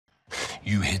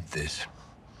You hid this.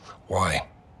 Why?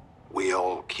 We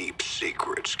all keep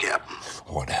secrets, Captain.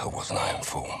 Why the hell wasn't I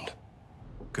informed?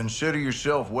 Consider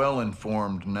yourself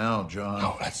well-informed now, John.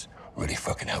 Oh, that's really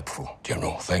fucking helpful.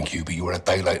 General, thank you, but you were a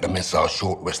day late. The missile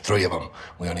short was 3 of them.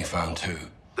 We only found 2.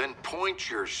 Then point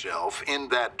yourself in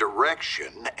that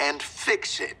direction and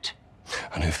fix it.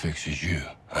 And who fixes you,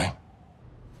 eh?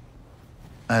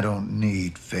 I don't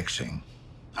need fixing.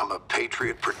 I'm a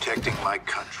patriot protecting my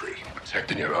country.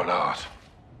 Protecting your own art.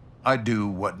 I do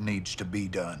what needs to be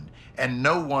done, and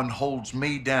no one holds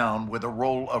me down with a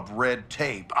roll of red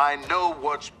tape. I know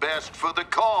what's best for the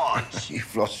cause.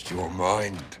 You've lost your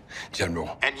mind,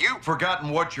 General. And you've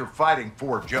forgotten what you're fighting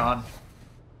for, John.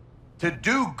 To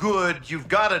do good, you've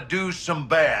got to do some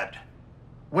bad.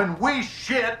 When we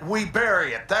shit, we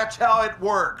bury it. That's how it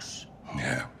works.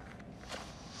 Yeah.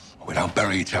 We don't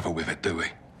bury each other with it, do we?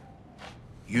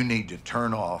 You need to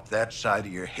turn off that side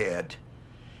of your head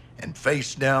and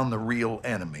face down the real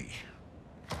enemy.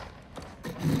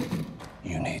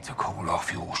 You need to call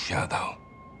off your shadow.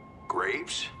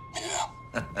 Graves?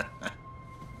 Yeah.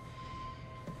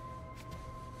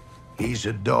 He's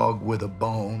a dog with a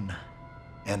bone,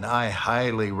 and I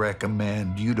highly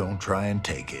recommend you don't try and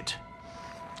take it.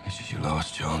 This is your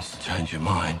last chance to change your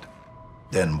mind.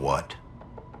 Then what?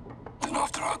 Then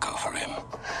after I go for him,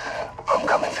 I'm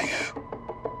coming for you.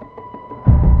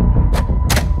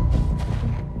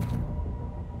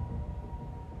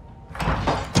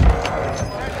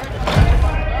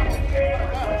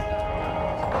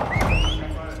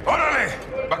 ¡Órale!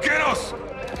 ¡Vaqueros!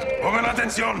 ¡Pongan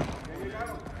atención!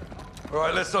 All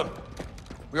right, listen.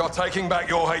 We are taking back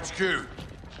your HQ.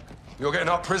 You're getting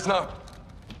up prisoner.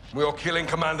 We are killing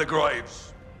Commander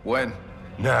Graves. When?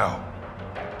 Now.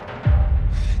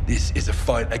 This is a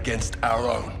fight against our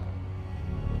own.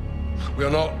 We are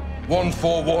not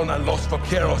 1-4-1 and Los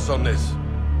Vaqueros on this.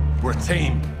 We're a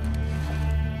team.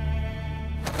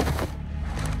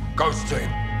 Ghost team.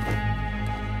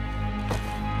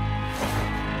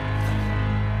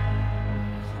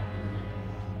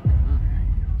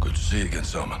 Good to see you again,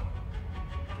 Salman.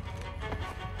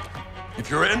 If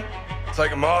you're in,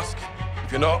 take a mask.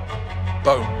 If you're not,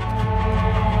 don't.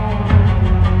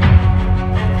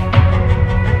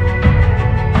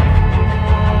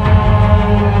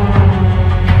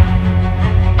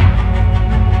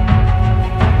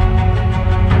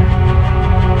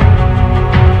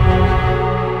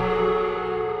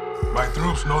 My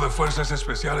troops know the Fuerzas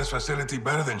Especiales facility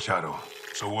better than Shadow,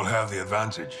 so we'll have the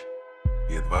advantage.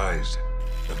 Be advised,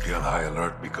 they'll be on high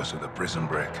alert because of the prison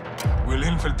break. We'll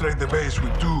infiltrate the base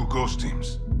with 2 ghost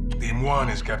teams. Team 1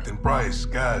 is Captain Price,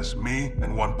 Gaz, me,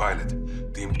 and 1 pilot.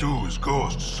 Team 2 is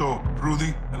Ghost, Soap,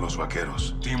 Rudy, and Los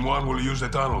Vaqueros. Team 1 will use the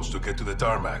tunnels to get to the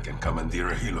tarmac and commandeer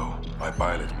a helo. My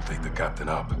pilot will take the captain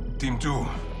up. Team 2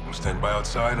 will stand by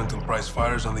outside until Price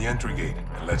fires on the entry gate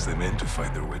and lets them in to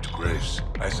fight their way to Graves.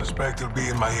 I suspect he'll be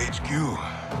in my HQ,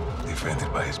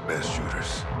 defended by his best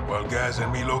shooters. While Gaz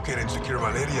and me locate and secure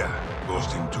Valeria, Ghost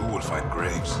Team 2 will find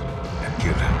Graves and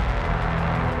kill him.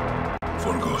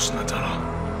 4 ghosts in the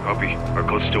tunnel. Copy. Our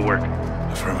codes still work.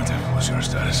 Affirmative. What's your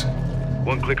status?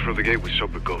 1 click from the gate with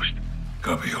Soap and Ghost.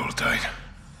 Copy. Hold tight.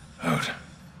 Out.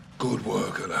 Good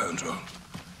work, Alejandro.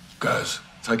 Guys,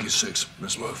 take your 6.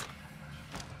 Let's move.